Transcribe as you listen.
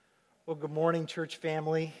Well, good morning, church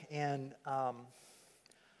family, and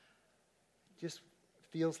just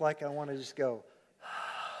feels like I want to just go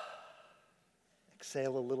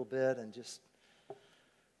exhale a little bit and just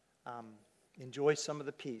enjoy some of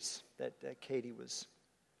the peace that Katie was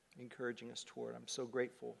encouraging us toward. I'm so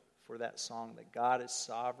grateful for that song, that God is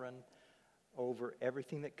sovereign over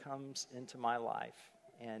everything that comes into my life,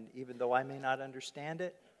 and even though I may not understand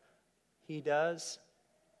it, He does,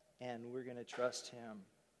 and we're going to trust Him.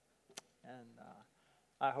 And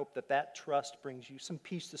I hope that trust brings you some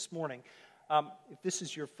peace this morning. If this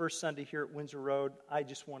is your first Sunday here at Windsor Road, I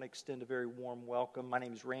just want to extend a very warm welcome. My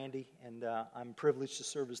name is Randy, and I'm privileged to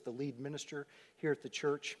serve as the lead minister here at the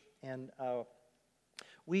church. And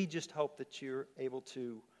we just hope that you're able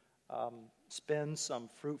to spend some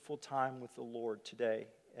fruitful time with the Lord today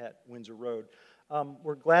at Windsor Road.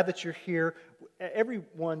 We're glad that you're here.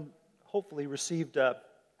 Everyone hopefully received a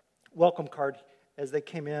welcome card as they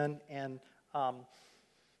came in, and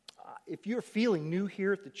if you're feeling new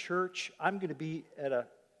here at the church, I'm going to be at a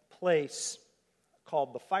place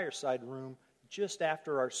called the Fireside Room just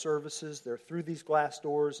after our services. They're through these glass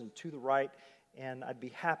doors and to the right, and I'd be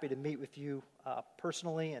happy to meet with you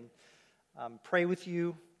personally and pray with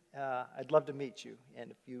you. I'd love to meet you,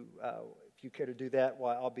 and if you care to do that,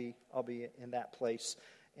 well, I'll be in that place.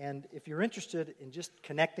 And if you're interested in just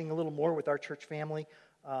connecting a little more with our church family,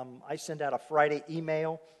 I send out a Friday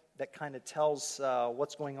email that kind of tells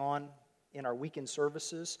what's going on in our weekend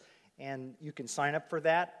services, and you can sign up for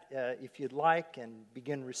that if you'd like and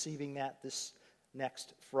begin receiving that this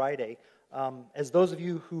next Friday. As those of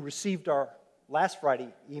you who received our last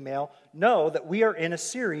Friday email know that we are in a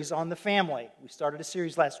series on the family. We started a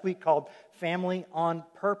series last week called Family on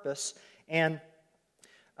Purpose, and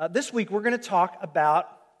this week we're going to talk about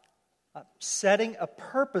setting a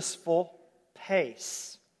purposeful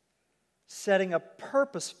pace. Setting a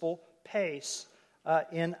purposeful pace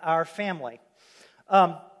in our family.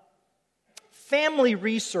 Family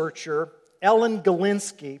researcher Ellen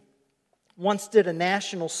Galinsky once did a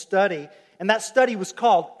national study, and that study was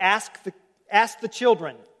called Ask the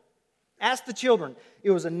Children. Ask the Children.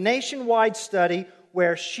 It was a nationwide study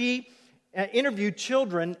where she interviewed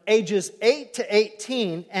children ages 8 to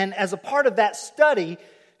 18, and as a part of that study,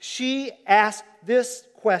 she asked this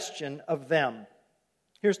question of them.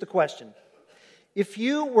 Here's the question. If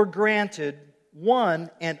you were granted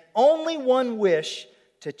one and only one wish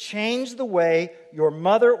to change the way your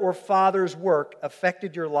mother or father's work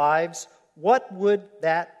affected your lives, what would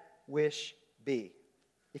that wish be?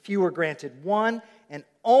 If you were granted one and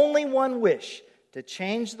only one wish to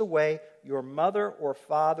change the way your mother or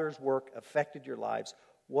father's work affected your lives,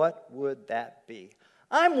 what would that be?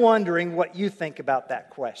 I'm wondering what you think about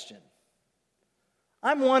that question.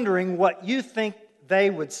 I'm wondering what you think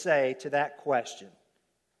they would say to that question.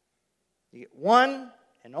 You get one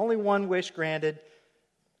and only one wish granted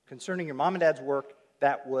concerning your mom and dad's work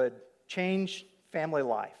that would change family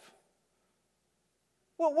life.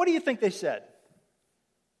 Well, what do you think they said?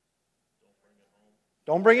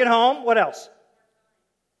 Don't bring it home. What else?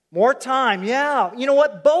 More time. Yeah. You know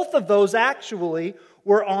what? Both of those actually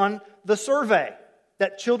were on the survey.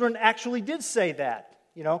 That children actually did say that.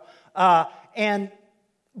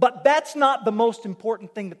 But that's not the most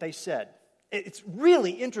important thing that they said. It's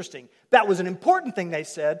really interesting. That was an important thing they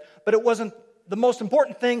said, but it wasn't the most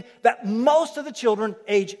important thing that most of the children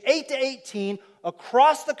age 8 to 18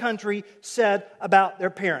 across the country said about their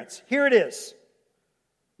parents. Here it is.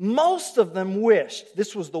 Most of them wished,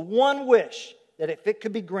 this was the one wish, that if it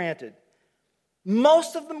could be granted,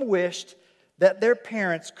 most of them wished that their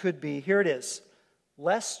parents could be, here it is,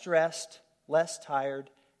 less stressed, less tired,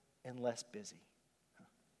 and less busy.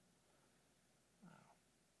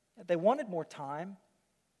 They wanted more time,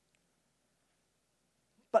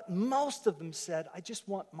 but most of them said, I just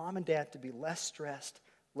want mom and dad to be less stressed,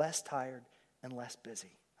 less tired, and less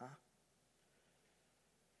busy.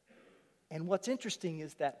 And what's interesting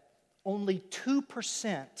is that only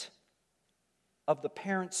 2% of the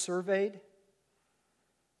parents surveyed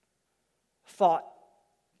thought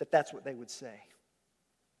that that's what they would say.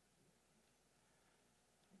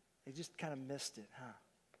 They just kind of missed it, huh?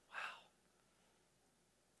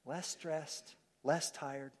 Less stressed, less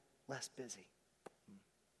tired, less busy.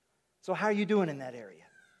 So how are you doing in that area?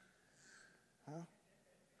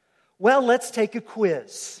 Well, let's take a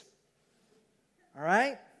quiz. All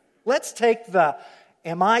right? Let's take the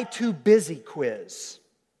Am I Too Busy quiz.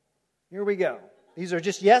 Here we go. These are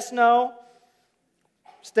just yes, no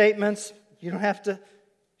statements. You don't have to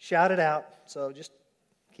shout it out, so just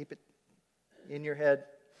keep it in your head.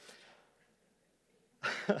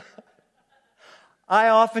 I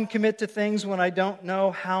often commit to things when I don't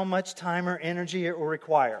know how much time or energy it will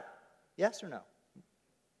require. Yes or no?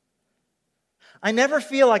 I never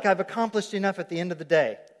feel like I've accomplished enough at the end of the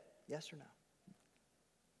day. Yes or no?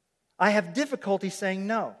 I have difficulty saying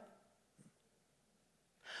no.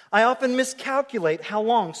 I often miscalculate how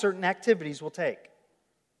long certain activities will take.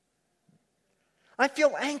 I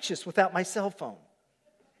feel anxious without my cell phone.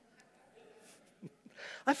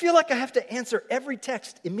 I feel like I have to answer every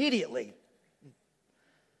text immediately.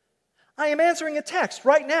 I am answering a text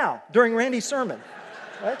right now during Randy's sermon.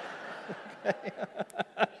 Right?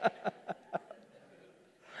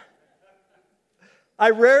 I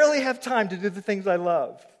rarely have time to do the things I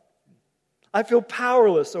love. I feel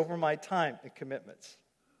powerless over my time and commitments.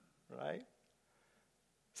 Right?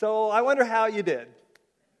 So I wonder how you did.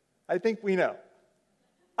 I think we know.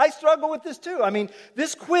 I struggle with this too. I mean,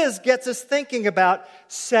 this quiz gets us thinking about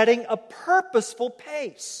setting a purposeful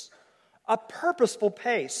pace. A purposeful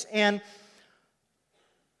pace. And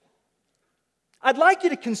I'd like you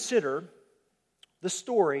to consider the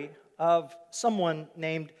story of someone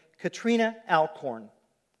named Katrina Alcorn.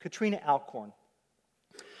 Katrina Alcorn.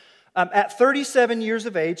 At 37 years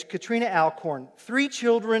of age, Katrina Alcorn, 3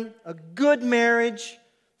 children, a good marriage,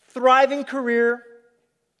 thriving career.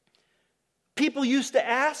 People used to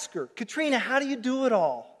ask her, Katrina, how do you do it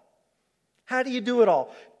all? How do you do it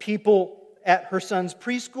all? People at her son's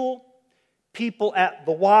preschool, people at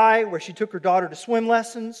the Y, where she took her daughter to swim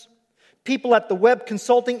lessons, people at the web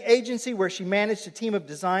consulting agency where she managed a team of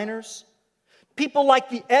designers, people like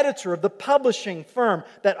the editor of the publishing firm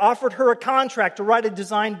that offered her a contract to write a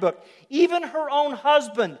design book, even her own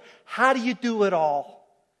husband. How do you do it all?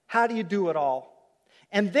 How do you do it all?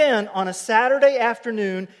 And then on a Saturday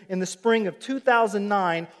afternoon in the spring of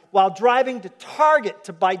 2009, while driving to Target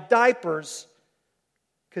to buy diapers,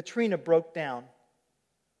 Katrina broke down.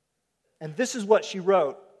 And this is what she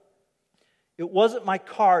wrote. It wasn't my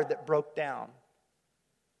car that broke down.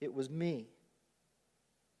 It was me.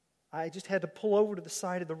 I just had to pull over to the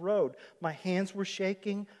side of the road. My hands were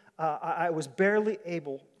shaking. I was barely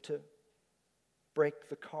able to brake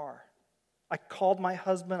the car. I called my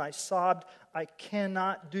husband. I sobbed. I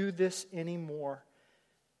cannot do this anymore.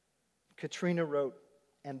 Katrina wrote,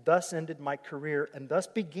 and thus ended my career, and thus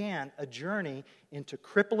began a journey into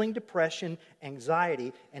crippling depression,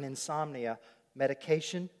 anxiety, and insomnia,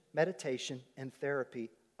 medication, meditation, and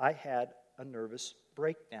therapy. I had a nervous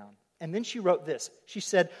breakdown. And then she wrote this. She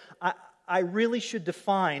said, I really should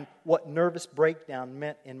define what nervous breakdown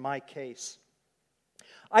meant in my case.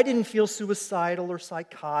 I didn't feel suicidal or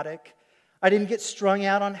psychotic. I didn't get strung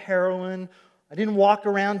out on heroin. I didn't walk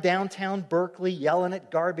around downtown Berkeley yelling at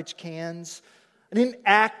garbage cans. I didn't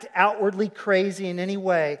act outwardly crazy in any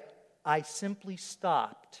way. I simply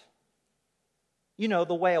stopped. You know,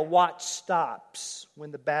 the way a watch stops when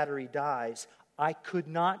the battery dies. I could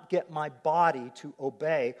not get my body to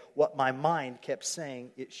obey what my mind kept saying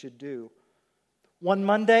it should do. One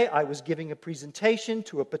Monday, I was giving a presentation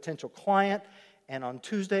to a potential client, and on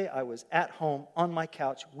Tuesday, I was at home on my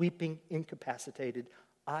couch, weeping, incapacitated.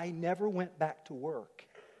 I never went back to work.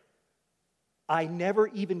 I never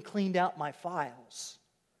even cleaned out my files.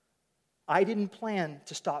 I didn't plan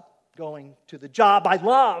to stop going to the job I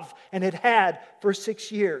love and had had for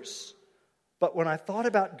 6 years. But when I thought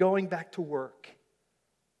about going back to work,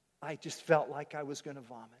 I just felt like I was going to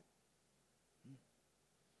vomit.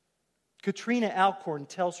 Katrina Alcorn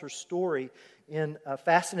tells her story in a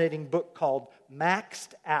fascinating book called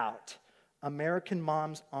Maxed Out, American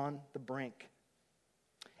Moms on the Brink.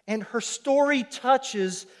 And her story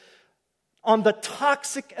touches on the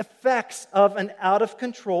toxic effects of an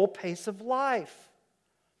out-of-control pace of life.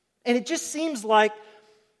 And it just seems like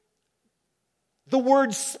the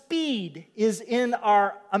word speed is in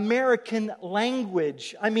our American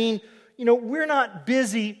language. I mean, we're not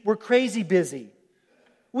busy, we're crazy busy.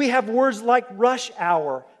 We have words like rush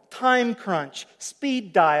hour, time crunch,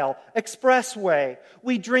 speed dial, expressway.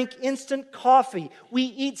 We drink instant coffee. We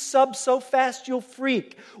eat subs so fast you'll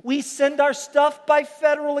freak. We send our stuff by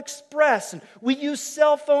Federal Express. And we use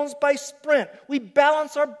cell phones by Sprint. We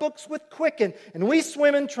balance our books with Quicken. And we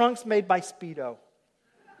swim in trunks made by Speedo.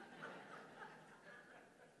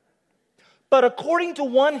 But according to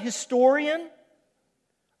one historian,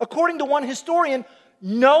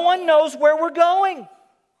 no one knows where we're going.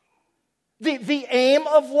 The aim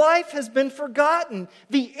of life has been forgotten.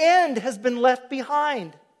 The end has been left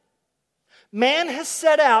behind. Man has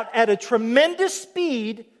set out at a tremendous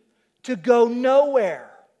speed to go nowhere.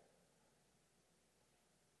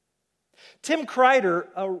 Tim Kreider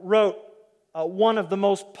wrote one of the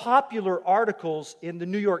most popular articles in the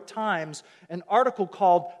New York Times, an article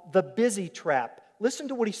called The Busy Trap, Listen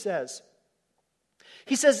to what he says.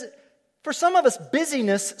 He says, for some of us,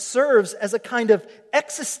 busyness serves as a kind of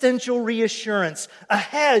existential reassurance, a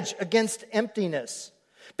hedge against emptiness.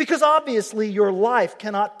 Because obviously your life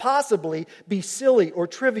cannot possibly be silly or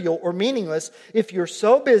trivial or meaningless if you're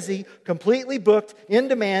so busy, completely booked, in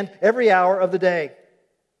demand every hour of the day.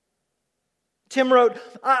 Tim wrote,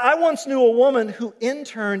 I once knew a woman who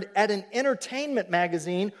interned at an entertainment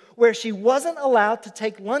magazine where she wasn't allowed to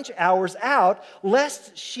take lunch hours out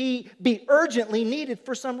lest she be urgently needed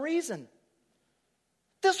for some reason.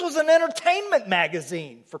 This was an entertainment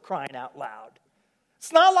magazine, for crying out loud.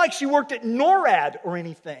 It's not like she worked at NORAD or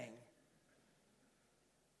anything.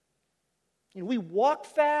 You know, we walk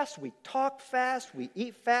fast, we talk fast, we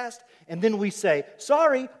eat fast, and then we say,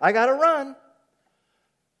 sorry, I got to run.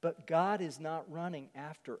 But God is not running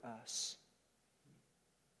after us.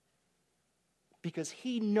 Because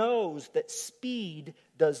He knows that speed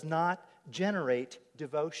does not generate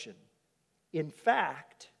devotion. In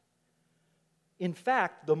fact,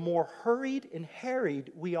 the more hurried and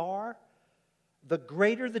harried we are, the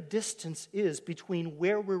greater the distance is between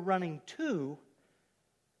where we're running to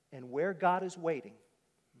and where God is waiting.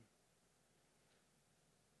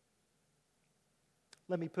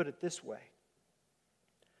 Let me put it this way.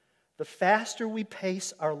 The faster we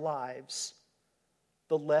pace our lives,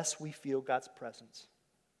 the less we feel God's presence.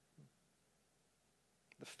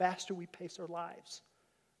 The faster we pace our lives,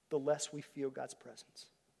 the less we feel God's presence.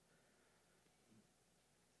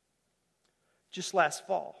 Just last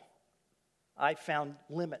fall, I found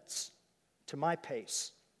limits to my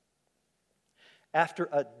pace. After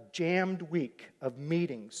a jammed week of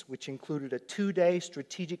meetings, which included a 2-day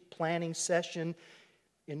strategic planning session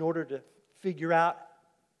in order to figure out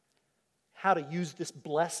how to use this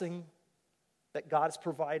blessing that God has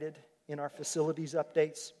provided in our facilities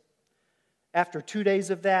updates. After 2 days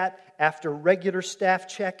of that, after regular staff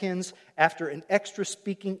check-ins, after an extra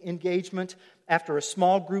speaking engagement, after a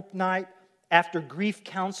small group night, after grief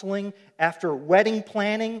counseling, after wedding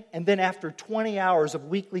planning, and then after 20 hours of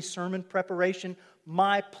weekly sermon preparation,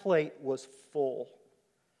 my plate was full.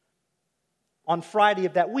 On Friday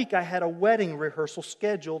of that week, I had a wedding rehearsal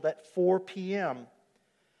scheduled at 4 p.m.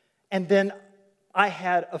 And then I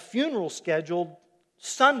had a funeral scheduled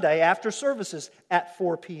Sunday after services at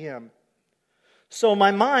 4 p.m. So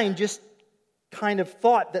my mind just kind of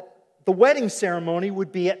thought that the wedding ceremony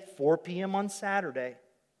would be at 4 p.m. on Saturday.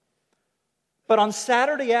 But on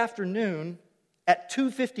Saturday afternoon at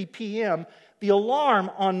 2:50 p.m., the alarm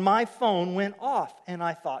on my phone went off. And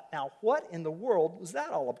I thought, now what in the world was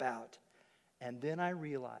that all about? And then I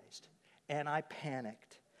realized, and I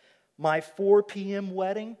panicked. My 4 p.m.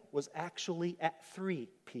 wedding was actually at 3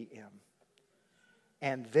 p.m.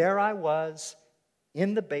 And there I was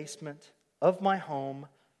in the basement of my home,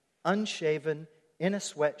 unshaven, in a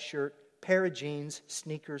sweatshirt, pair of jeans,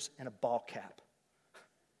 sneakers, and a ball cap.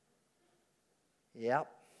 Yep.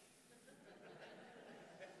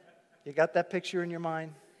 You got that picture in your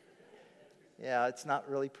mind? Yeah, it's not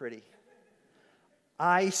really pretty.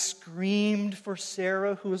 I screamed for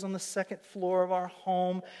Sarah, who was on the second floor of our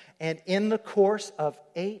home, and in the course of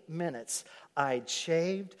 8 minutes, I'd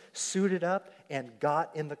shaved, suited up, and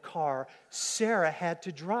got in the car. Sarah had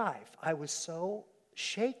to drive. I was so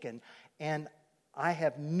shaken, and I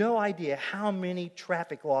have no idea how many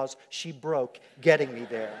traffic laws she broke getting me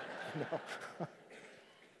there. No.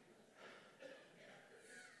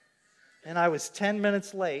 And I was 10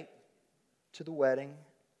 minutes late to the wedding,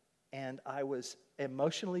 and I was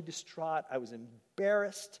emotionally distraught. I was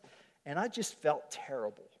embarrassed, and I just felt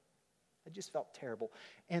terrible.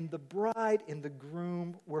 And the bride and the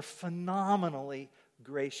groom were phenomenally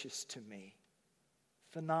gracious to me.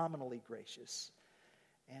 Phenomenally gracious.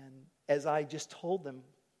 And as I just told them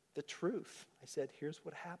the truth, I said, here's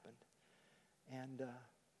what happened.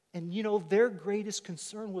 And you know, their greatest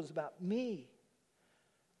concern was about me.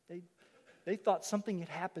 They thought something had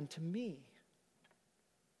happened to me.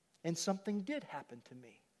 And something did happen to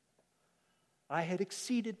me. I had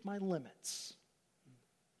exceeded my limits.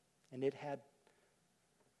 And it had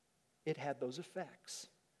those effects.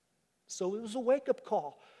 So it was a wake-up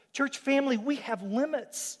call. Church family, we have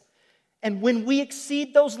limits. And when we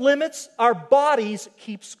exceed those limits, our bodies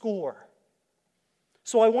keep score.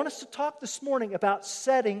 So I want us to talk this morning about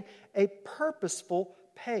setting a purposeful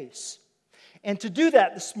pace. And to do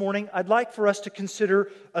that this morning, I'd like for us to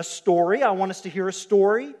consider a story. I want us to hear a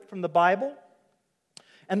story from the Bible.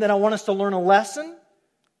 And then I want us to learn a lesson.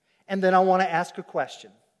 And then I want to ask a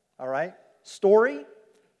question. All right? Story,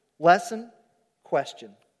 lesson,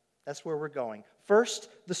 question. That's where we're going. First,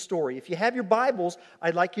 the story. If you have your Bibles,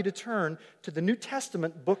 I'd like you to turn to the New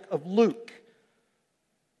Testament book of Luke.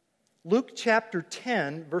 Luke chapter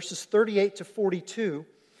 10, verses 38 to 42,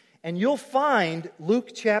 and you'll find Luke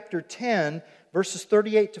chapter 10, verses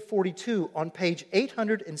 38 to 42 on page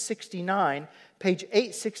 869, page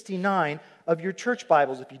 869 of your church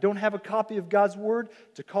Bibles. If you don't have a copy of God's Word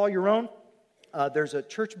to call your own, there's a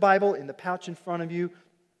church Bible in the pouch in front of you.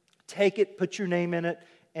 Take it, put your name in it,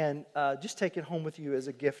 and just take it home with you as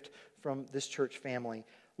a gift from this church family.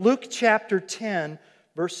 Luke chapter 10,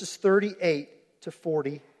 verses 38 to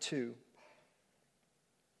 42.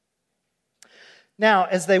 Now,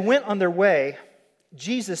 as they went on their way,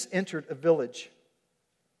 Jesus entered a village,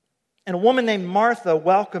 and a woman named Martha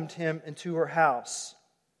welcomed him into her house.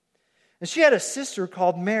 And she had a sister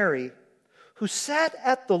called Mary, who sat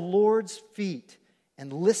at the Lord's feet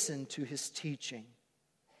and listened to his teaching.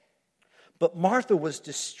 But Martha was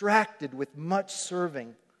distracted with much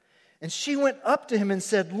serving, and she went up to him and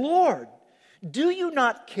said, "Lord, do you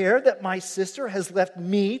not care that my sister has left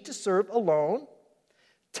me to serve alone?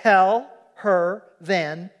 Tell her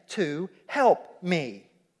then to help me."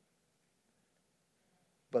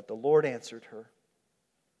 But the Lord answered her,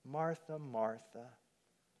 "Martha, Martha,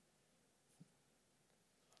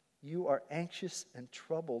 you are anxious and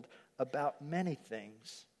troubled about many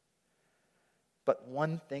things, but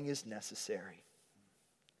one thing is necessary.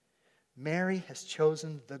 Mary has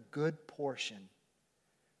chosen the good portion,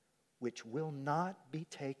 which will not be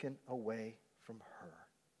taken away from her."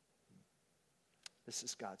 This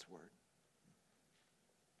is God's Word.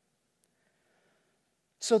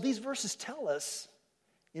 So these verses tell us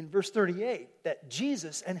in verse 38 that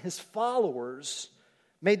Jesus and his followers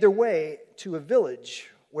made their way to a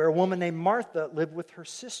village where a woman named Martha lived with her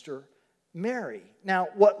sister Mary. Now,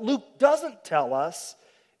 what Luke doesn't tell us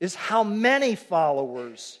is how many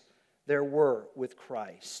followers there were with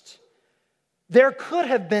Christ. There could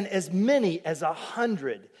have been as many as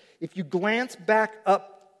 100. If you glance back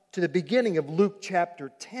up to the beginning of Luke chapter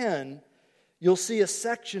 10, you'll see a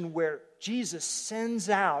section where Jesus sends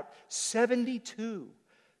out 72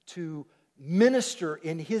 to minister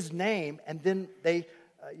in his name, and then they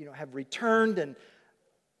have returned. And,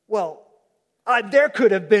 there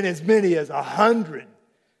could have been as many as 100.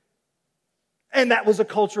 And that was a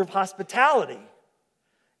culture of hospitality.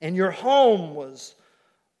 And your home was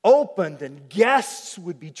opened, and guests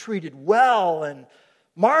would be treated well. And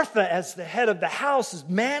Martha, as the head of the house, is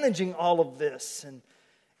managing all of this.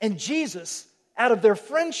 And Jesus, out of their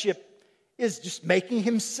friendship, is just making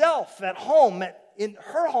himself at home, in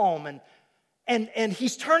her home. And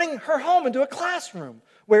he's turning her home into a classroom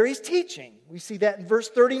where he's teaching. We see that in verse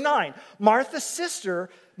 39. Martha's sister,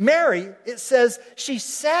 Mary, it says, she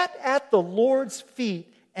sat at the Lord's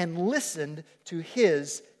feet and listened to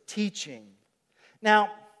his teaching.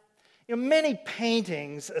 Now, many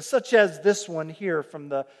paintings, such as this one here from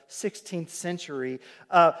the 16th century,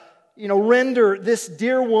 render this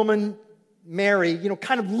dear woman, Mary,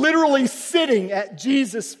 kind of literally sitting at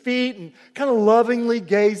Jesus' feet and kind of lovingly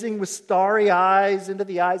gazing with starry eyes into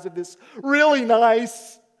the eyes of this really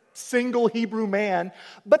nice single Hebrew man.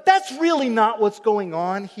 But that's really not what's going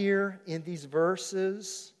on here in these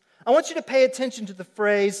verses. I want you to pay attention to the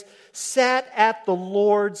phrase, sat at the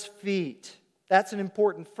Lord's feet. That's an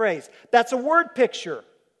important phrase. That's a word picture.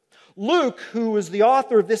 Luke, who is the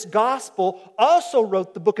author of this gospel, also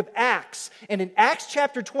wrote the book of Acts. And in Acts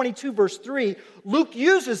chapter 22, verse 3, Luke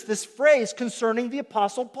uses this phrase concerning the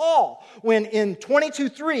apostle Paul. When in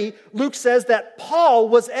 22:3, Luke says that Paul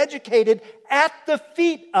was educated at the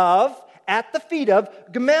feet of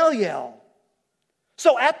Gamaliel.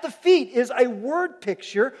 So at the feet is a word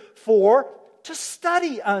picture for to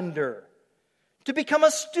study under, to become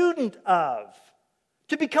a student of,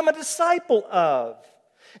 to become a disciple of.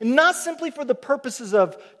 And not simply for the purposes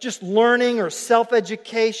of just learning or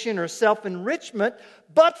self-education or self-enrichment,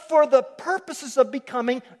 but for the purposes of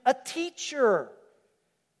becoming a teacher.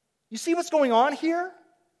 You see what's going on here?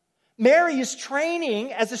 Mary is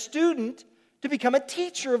training as a student to become a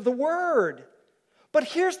teacher of the Word. But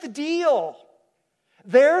here's the deal.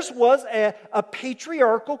 Theirs was a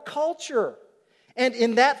patriarchal culture. And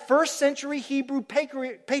in that first century Hebrew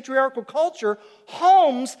patriarchal culture,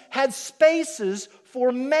 homes had spaces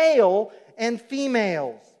for male and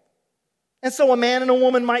females. And so a man and a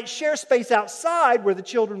woman might share space outside where the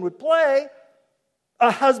children would play.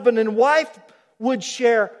 A husband and wife would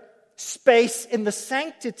share space in the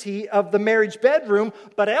sanctity of the marriage bedroom,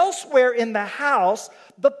 but elsewhere in the house,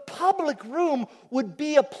 the public room would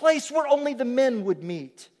be a place where only the men would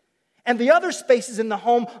meet. And the other spaces in the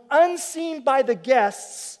home, unseen by the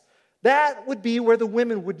guests, that would be where the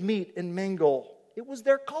women would meet and mingle. It was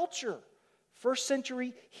their culture. First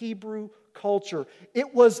century Hebrew culture.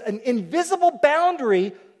 It was an invisible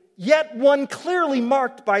boundary yet one clearly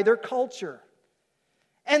marked by their culture.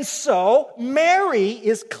 And so, Mary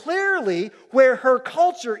is clearly where her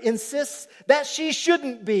culture insists that she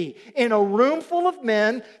shouldn't be, in a room full of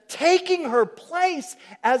men, taking her place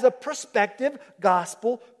as a prospective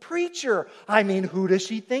gospel preacher. I mean, who does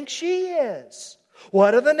she think she is?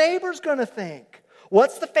 What are the neighbors going to think?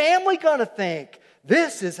 What's the family going to think?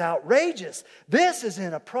 This is outrageous. This is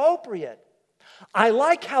inappropriate. I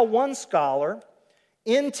like how one scholar,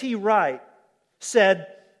 N.T. Wright, said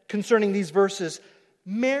concerning these verses,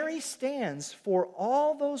 Mary stands for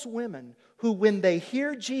all those women who, when they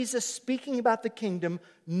hear Jesus speaking about the kingdom,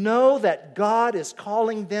 know that God is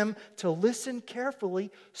calling them to listen carefully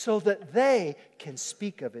so that they can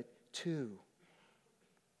speak of it too.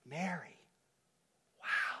 Mary.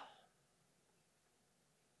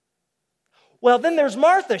 Well, then there's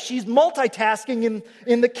Martha. She's multitasking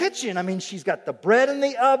in the kitchen. I mean, she's got the bread in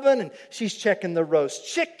the oven, and she's checking the roast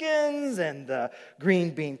chickens, and the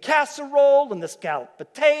green bean casserole, and the scalloped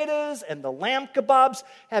potatoes, and the lamb kebabs.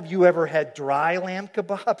 Have you ever had dry lamb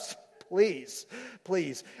kebabs? Please,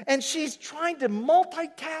 please. And she's trying to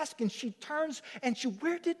multitask, and she turns, and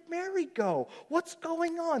where did Mary go? What's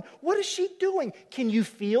going on? What is she doing? Can you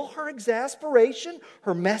feel her exasperation,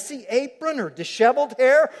 her messy apron, her disheveled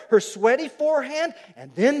hair, her sweaty forehead,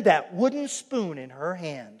 and then that wooden spoon in her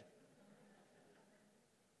hand?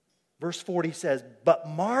 Verse 40 says, but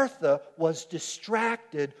Martha was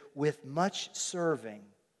distracted with much serving.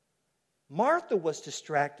 Martha was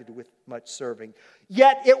distracted with much serving.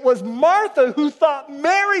 Yet it was Martha who thought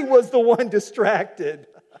Mary was the one distracted.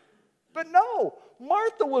 But no,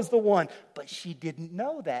 Martha was the one. But she didn't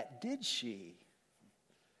know that, did she?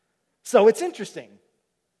 So it's interesting.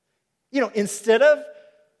 You know, instead of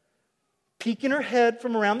peeking her head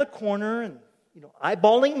from around the corner and,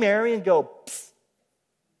 eyeballing Mary and go, psst,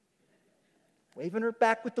 waving her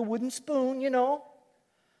back with the wooden spoon, No,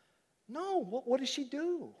 what does she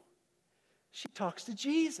do? She talks to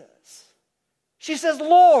Jesus. She says,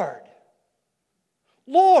 Lord.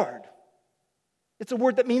 Lord. It's a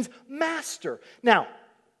word that means master. Now,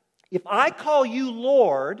 if I call you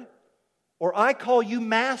Lord or I call you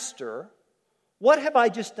master, what have I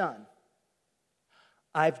just done?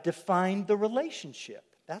 I've defined the relationship.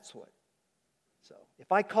 That's what. So,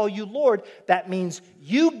 if I call you Lord, that means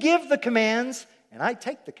you give the commands and I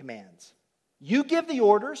take the commands. You give the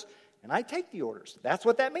orders and I take the orders. That's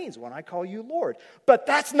what that means when I call you Lord. But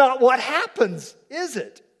that's not what happens, is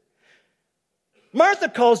it? Martha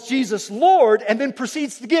calls Jesus Lord and then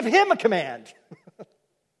proceeds to give him a command.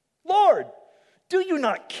 Lord, do you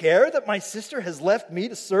not care that my sister has left me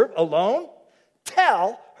to serve alone?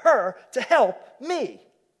 Tell her to help me.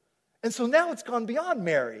 And so now it's gone beyond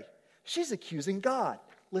Mary. She's accusing God.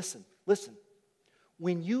 Listen.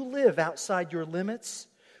 When you live outside your limits,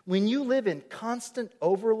 when you live in constant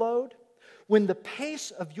overload, when the pace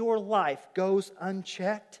of your life goes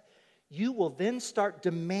unchecked, you will then start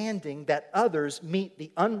demanding that others meet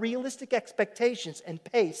the unrealistic expectations and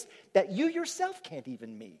pace that you yourself can't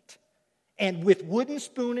even meet. And with wooden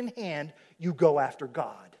spoon in hand, you go after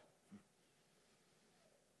God.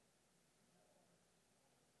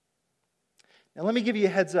 Now let me give you a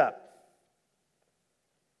heads up.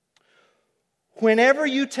 Whenever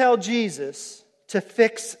you tell Jesus to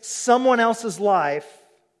fix someone else's life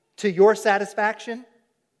to your satisfaction,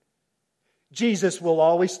 Jesus will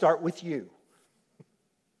always start with you.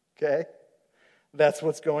 Okay? That's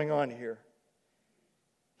what's going on here.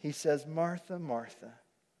 He says, Martha, Martha.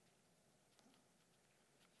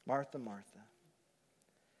 Martha, Martha.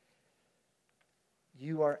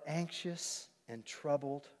 You are anxious and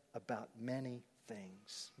troubled about many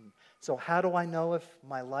things. So how do I know if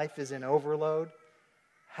my life is in overload?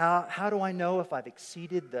 How do I know if I've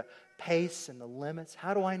exceeded the pace and the limits?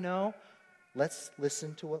 How do I know? Let's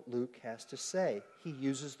listen to what Luke has to say. He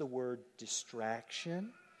uses the word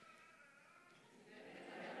distraction.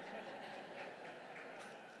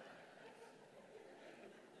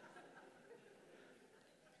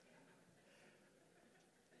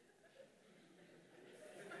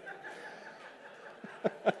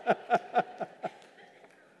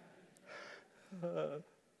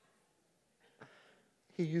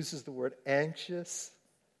 He uses the word anxious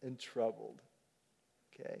and troubled.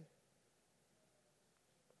 Okay?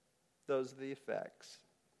 Those are the effects.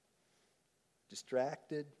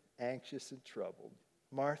 Distracted, anxious, and troubled.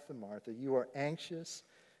 Martha, Martha, you are anxious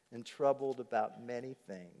and troubled about many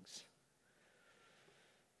things.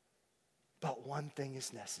 But one thing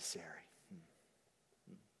is necessary.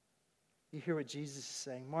 You hear what Jesus is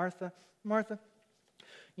saying? Martha, Martha,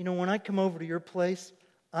 when I come over to your place,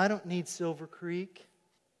 I don't need Silver Creek.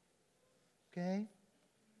 Okay?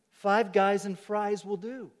 5 guys and fries will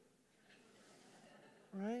do.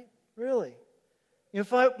 Right? Really.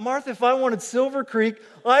 Martha, if I wanted Silver Creek,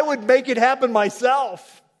 I would make it happen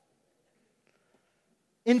myself.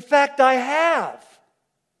 In fact, I have.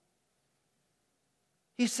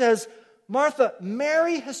 He says, Martha,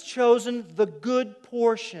 Mary has chosen the good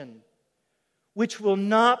portion, which will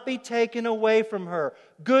not be taken away from her.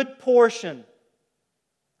 Good portion.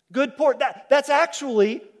 That's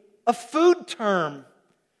actually a food term.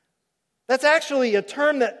 That's actually a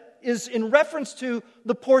term that is in reference to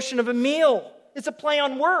the portion of a meal. It's a play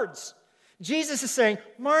on words. Jesus is saying,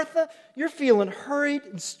 Martha, you're feeling hurried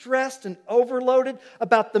and stressed and overloaded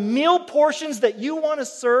about the meal portions that you want to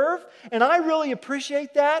serve, and I really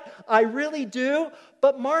appreciate that. I really do.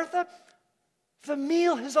 But Martha, the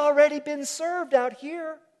meal has already been served out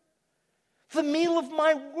here. The meal of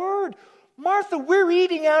my word. Martha, we're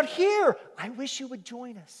eating out here. I wish you would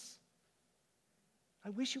join us. I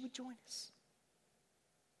wish you would join us.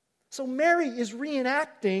 So Mary is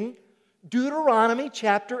reenacting Deuteronomy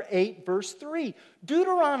chapter 8, verse 3.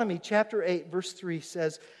 Deuteronomy chapter 8, verse 3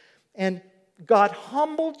 says, and God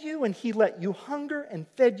humbled you, and He let you hunger and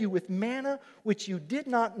fed you with manna, which you did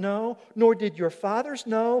not know, nor did your fathers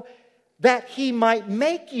know, that He might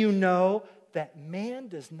make you know that man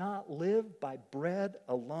does not live by bread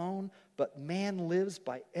alone, but man lives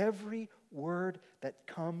by every word that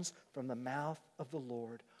comes from the mouth of the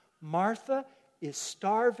Lord. Martha is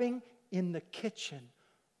starving in the kitchen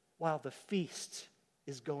while the feast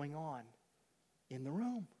is going on in the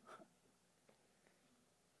room.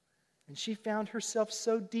 And she found herself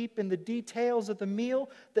so deep in the details of the meal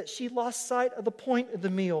that she lost sight of the point of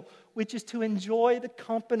the meal, which is to enjoy the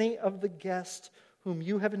company of the guest whom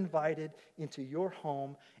you have invited into your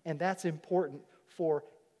home. And that's important for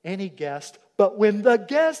any guest. But when the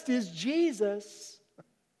guest is Jesus,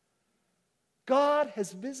 God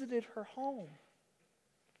has visited her home.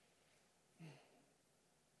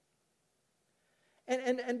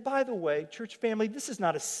 And by the way, church family, this is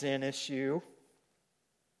not a sin issue.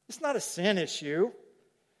 It's not a sin issue.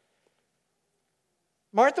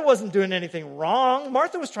 Martha wasn't doing anything wrong.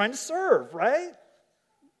 Martha was trying to serve, right?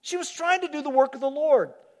 She was trying to do the work of the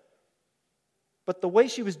Lord. But the way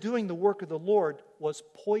she was doing the work of the Lord was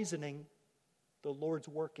poisoning the Lord's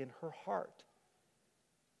work in her heart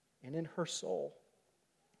and in her soul.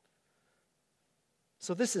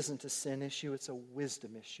 So this isn't a sin issue, it's a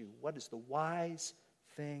wisdom issue. What is the wise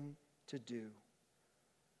thing to do?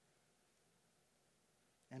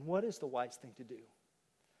 And what is the wise thing to do?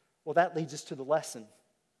 Well, that leads us to the lesson.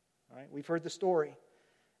 All right, we've heard the story,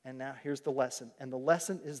 and now here's the lesson. And the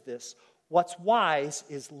lesson is this: what's wise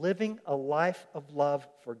is living a life of love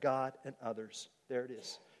for God and others. There it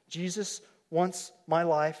is. Jesus wants my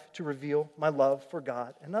life to reveal my love for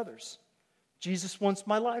God and others. Jesus wants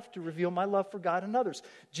my life to reveal my love for God and others.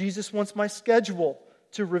 Jesus wants my schedule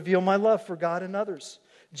to reveal my love for God and others.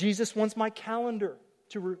 Jesus wants my calendar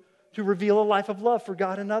to reveal a life of love for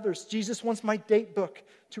God and others. Jesus wants my date book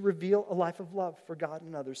to reveal a life of love for God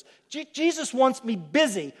and others. Jesus wants me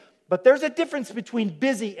busy, but there's a difference between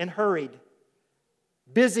busy and hurried,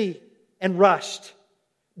 busy and rushed,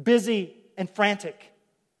 busy and frantic,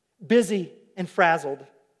 busy and frazzled.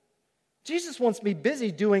 Jesus wants me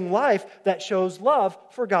busy doing life that shows love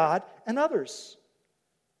for God and others.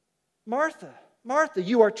 Martha,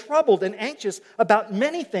 you are troubled and anxious about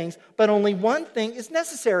many things, but only one thing is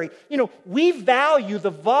necessary. We value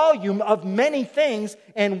the volume of many things,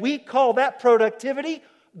 and we call that productivity.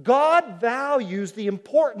 God values the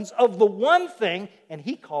importance of the one thing, and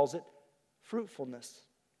He calls it fruitfulness.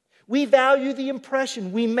 We value the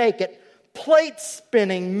impression we make at plate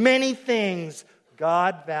spinning many things.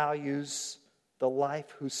 God values the life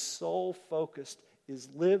whose sole focus is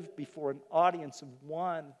lived before an audience of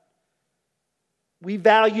one. We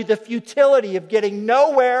value the futility of getting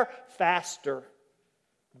nowhere faster.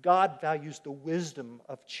 God values the wisdom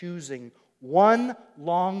of choosing one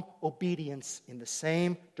long obedience in the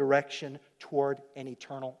same direction toward an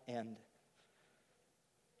eternal end.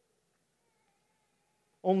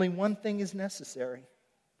 Only one thing is necessary: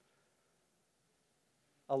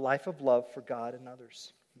 a life of love for God and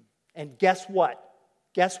others. And guess what?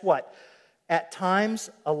 At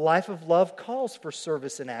times, a life of love calls for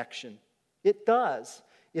service and action. It does.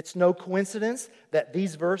 It's no coincidence that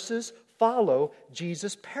these verses follow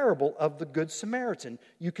Jesus' parable of the Good Samaritan.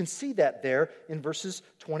 You can see that there in verses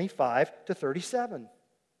 25 to 37.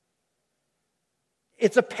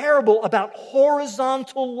 It's a parable about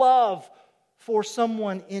horizontal love for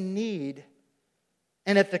someone in need.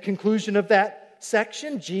 And at the conclusion of that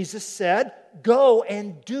section, Jesus said, "Go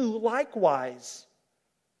and do likewise."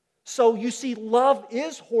 So you see, love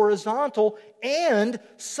is horizontal, and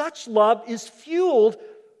such love is fueled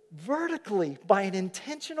vertically by an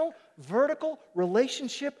intentional, vertical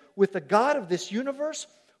relationship with the God of this universe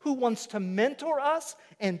who wants to mentor us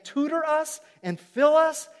and tutor us and fill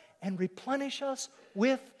us and replenish us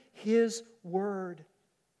with His Word.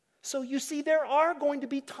 So you see, there are going to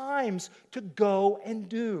be times to go and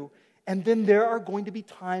do, and then there are going to be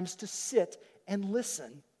times to sit and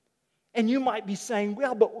listen. And you might be saying,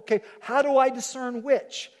 well, but okay, how do I discern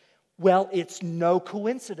which? Well, it's no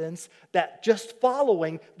coincidence that just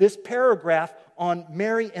following this paragraph on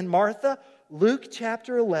Mary and Martha, Luke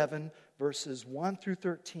chapter 11, verses 1 through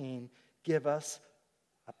 13, give us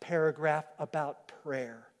a paragraph about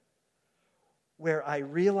prayer, where I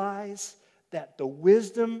realize that the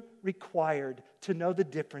wisdom required to know the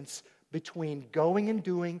difference between going and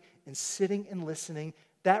doing and sitting and listening,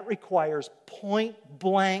 that requires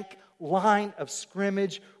point-blank line of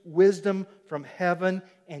scrimmage wisdom from heaven,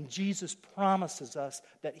 and Jesus promises us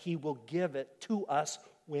that He will give it to us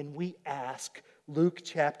when we ask. Luke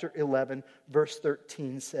chapter 11, verse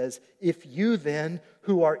 13 says, "If you then,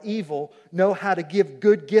 who are evil, know how to give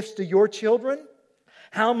good gifts to your children,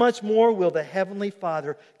 how much more will the Heavenly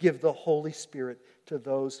Father give the Holy Spirit to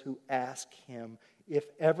those who ask Him?" If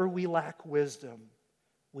ever we lack wisdom,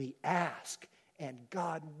 we ask, and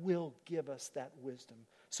God will give us that wisdom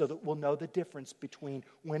so that we'll know the difference between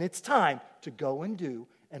when it's time to go and do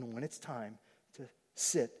and when it's time to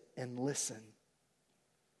sit and listen.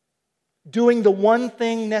 Doing the one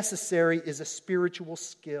thing necessary is a spiritual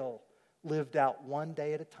skill lived out one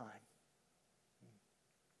day at a time.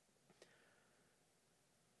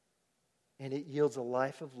 And it yields a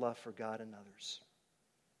life of love for God and others.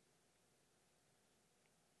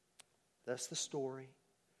 That's the story.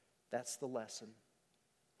 That's the lesson.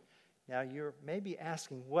 Now you're maybe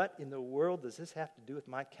asking, what in the world does this have to do with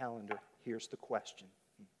my calendar? Here's the question.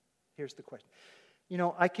 You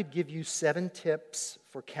know, I could give you 7 tips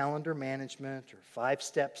for calendar management, or 5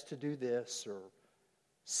 steps to do this, or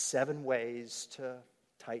 7 ways to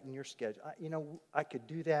tighten your schedule. I could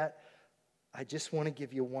do that. I just want to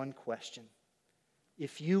give you one question.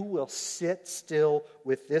 If you will sit still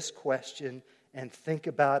with this question and think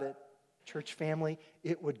about it, church family,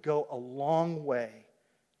 it would go a long way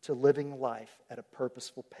to living life at a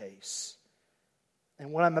purposeful pace.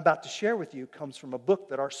 And what I'm about to share with you comes from a book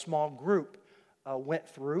that our small group went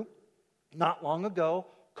through not long ago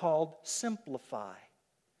called Simplify.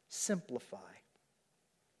 Simplify.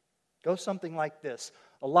 Goes something like this.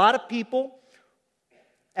 A lot of people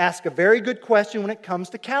ask a very good question when it comes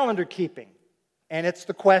to calendar keeping. And it's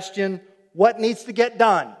the question, what needs to get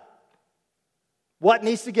done? What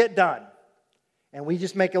needs to get done? And we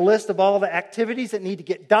just make a list of all the activities that need to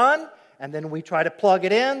get done, and then we try to plug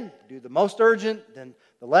it in, do the most urgent, then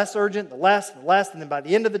the less urgent, the less, and then by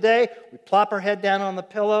the end of the day, we plop our head down on the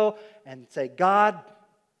pillow and say, God,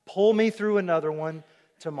 pull me through another one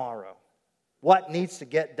tomorrow. What needs to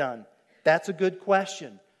get done? That's a good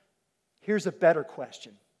question. Here's a better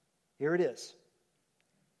question. Here it is.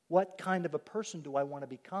 What kind of a person do I want to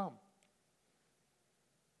become?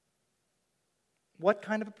 What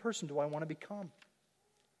kind of a person do I want to become?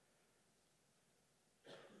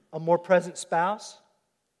 A more present spouse?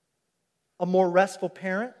 A more restful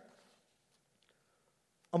parent?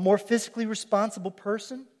 A more physically responsible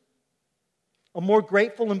person? A more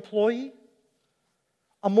grateful employee?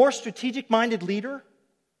 A more strategic-minded leader?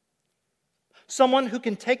 Someone who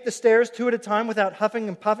can take the stairs 2 at a time without huffing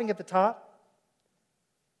and puffing at the top?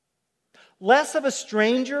 Less of a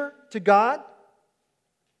stranger to God?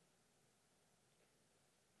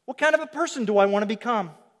 What kind of a person do I want to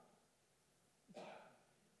become?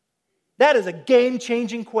 That is a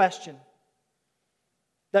game-changing question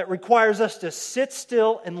that requires us to sit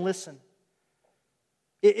still and listen.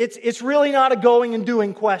 It's really not a going and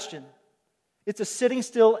doing question. It's a sitting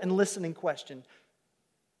still and listening question.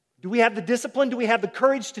 Do we have the discipline? Do we have the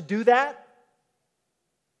courage to do that?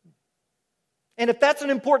 And if that's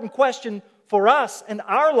an important question for us and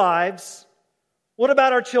our lives, what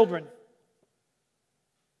about our children?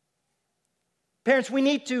 Parents, we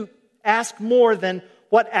need to ask more than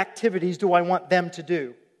what activities do I want them to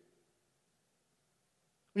do.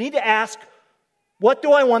 We need to ask, what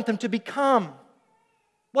do I want them to become?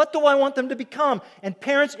 What do I want them to become? And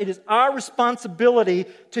parents, it is our responsibility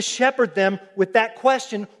to shepherd them with that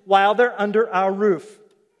question while they're under our roof.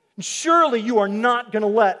 And surely you are not going to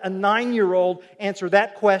let a 9-year-old answer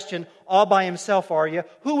that question all by himself, are you?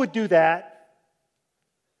 Who would do that?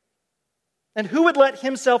 And who would let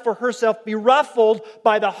himself or herself be ruffled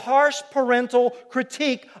by the harsh parental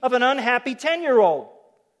critique of an unhappy 10-year-old?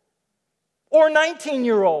 Or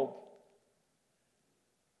 19-year-old?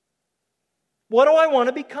 What do I want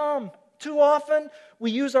to become? Too often,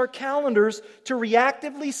 we use our calendars to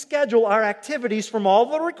reactively schedule our activities from all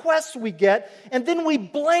the requests we get, and then we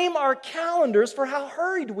blame our calendars for how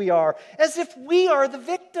hurried we are, as if we are the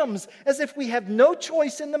victims, as if we have no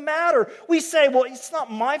choice in the matter. We say, well, it's not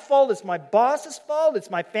my fault, it's my boss's fault, it's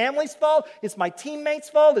my family's fault, it's my teammates'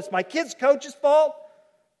 fault, it's my kids' coach's fault.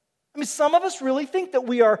 I mean, some of us really think that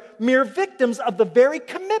we are mere victims of the very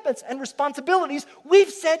commitments and responsibilities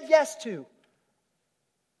we've said yes to.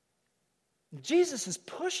 Jesus is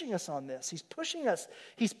pushing us on this. He's pushing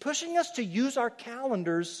us to use our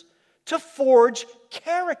calendars to forge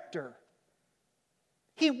character.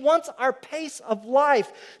 He wants our pace of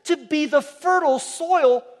life to be the fertile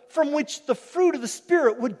soil from which the fruit of the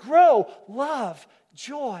Spirit would grow. Love,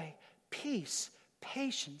 joy, peace,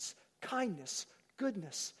 patience, kindness,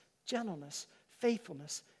 goodness, gentleness,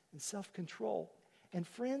 faithfulness, and self-control. And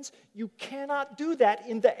friends, you cannot do that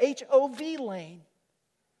in the HOV lane.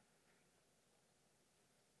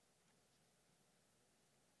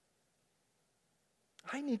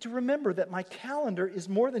 I need to remember that my calendar is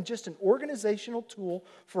more than just an organizational tool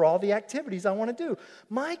for all the activities I want to do.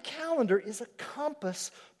 My calendar is a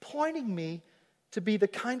compass pointing me to be the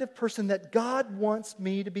kind of person that God wants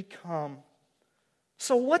me to become.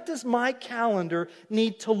 So what does my calendar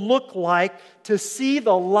need to look like to see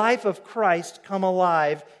the life of Christ come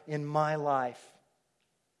alive in my life?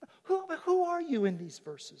 Who are you in these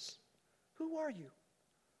verses? Who are you?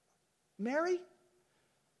 Mary?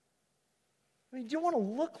 I mean, do you want to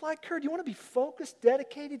look like her? Do you want to be focused,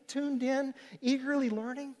 dedicated, tuned in, eagerly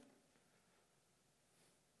learning?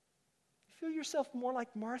 You feel yourself more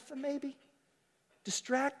like Martha, maybe?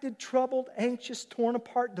 Distracted, troubled, anxious, torn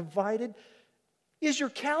apart, divided. Is your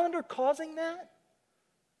calendar causing that?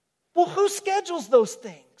 Well, who schedules those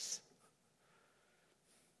things?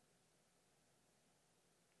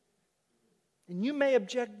 And you may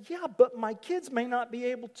object, yeah, but my kids may not be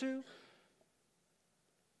able to.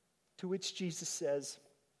 To which Jesus says,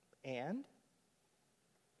 and?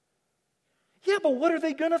 Yeah, but what are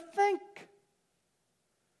they going to think?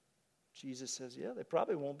 Jesus says, yeah, they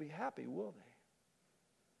probably won't be happy, will they?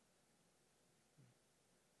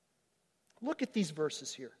 Look at these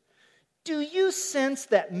verses here. Do you sense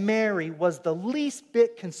that Mary was the least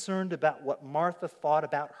bit concerned about what Martha thought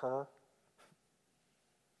about her?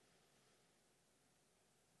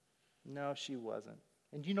 No, she wasn't.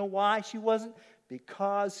 And do you know why she wasn't?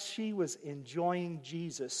 Because she was enjoying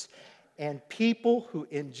Jesus. And people who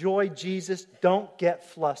enjoy Jesus don't get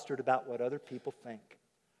flustered about what other people think.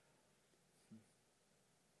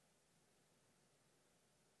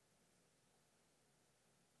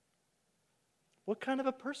 What kind of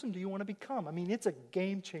a person do you want to become? I mean, it's a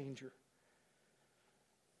game changer.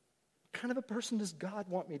 What kind of a person does God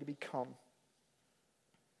want me to become?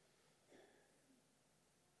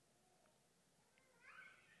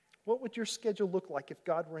 What would your schedule look like if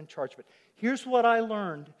God were in charge of it? Here's what I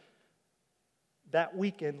learned that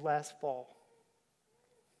weekend last fall.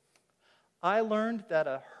 I learned that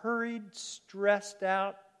a hurried, stressed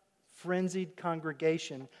out, frenzied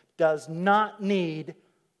congregation does not need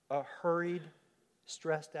a hurried,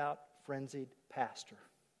 stressed out, frenzied pastor.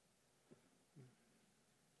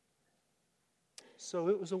 So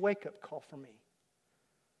it was a wake-up call for me.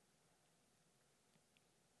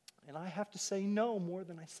 And I have to say no more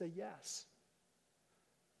than I say yes.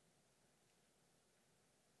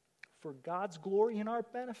 For God's glory and our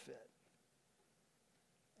benefit.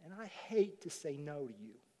 And I hate to say no to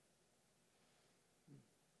you.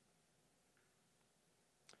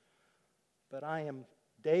 But I am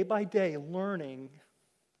day by day learning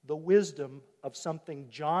the wisdom of something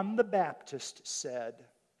John the Baptist said.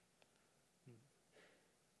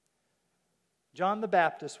 John the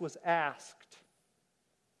Baptist was asked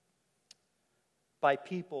by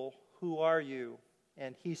people, "Who are you?"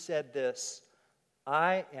 And he said this,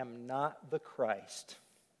 "I am not the Christ."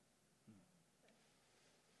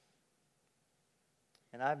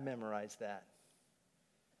 And I've memorized that.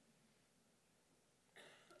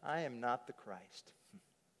 I am not the Christ.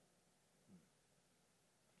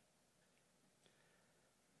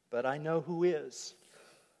 But I know who is.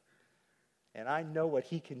 And I know what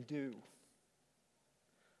he can do.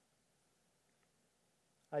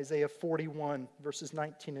 Isaiah 41, verses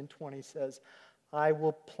 19 and 20 says, "I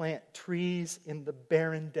will plant trees in the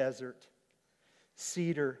barren desert,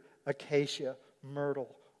 cedar, acacia,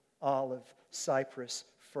 myrtle, olive, cypress,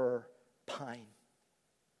 fir, pine."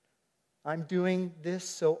 I'm doing this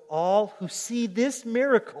so all who see this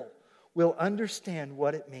miracle will understand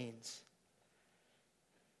what it means.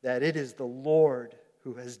 That it is the Lord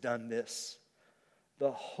who has done this,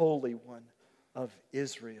 the Holy One of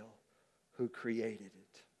Israel who created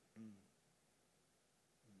it.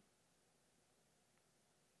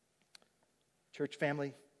 Church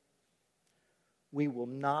family, we will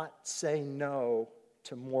not say no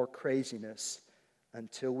to more craziness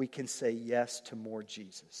until we can say yes to more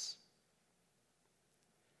Jesus.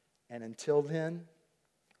 And until then,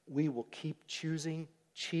 we will keep choosing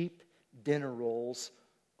cheap dinner rolls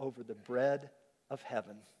over the bread of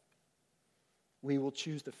heaven. We will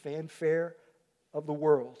choose the fanfare of the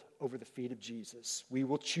world over the feet of Jesus. We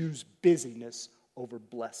will choose busyness over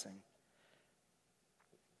blessing.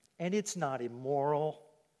 And it's not immoral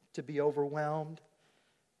to be overwhelmed.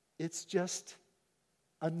 It's just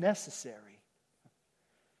unnecessary.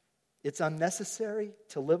 It's unnecessary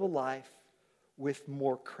to live a life with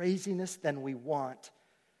more craziness than we want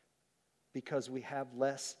because we have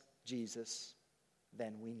less Jesus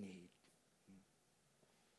than we need.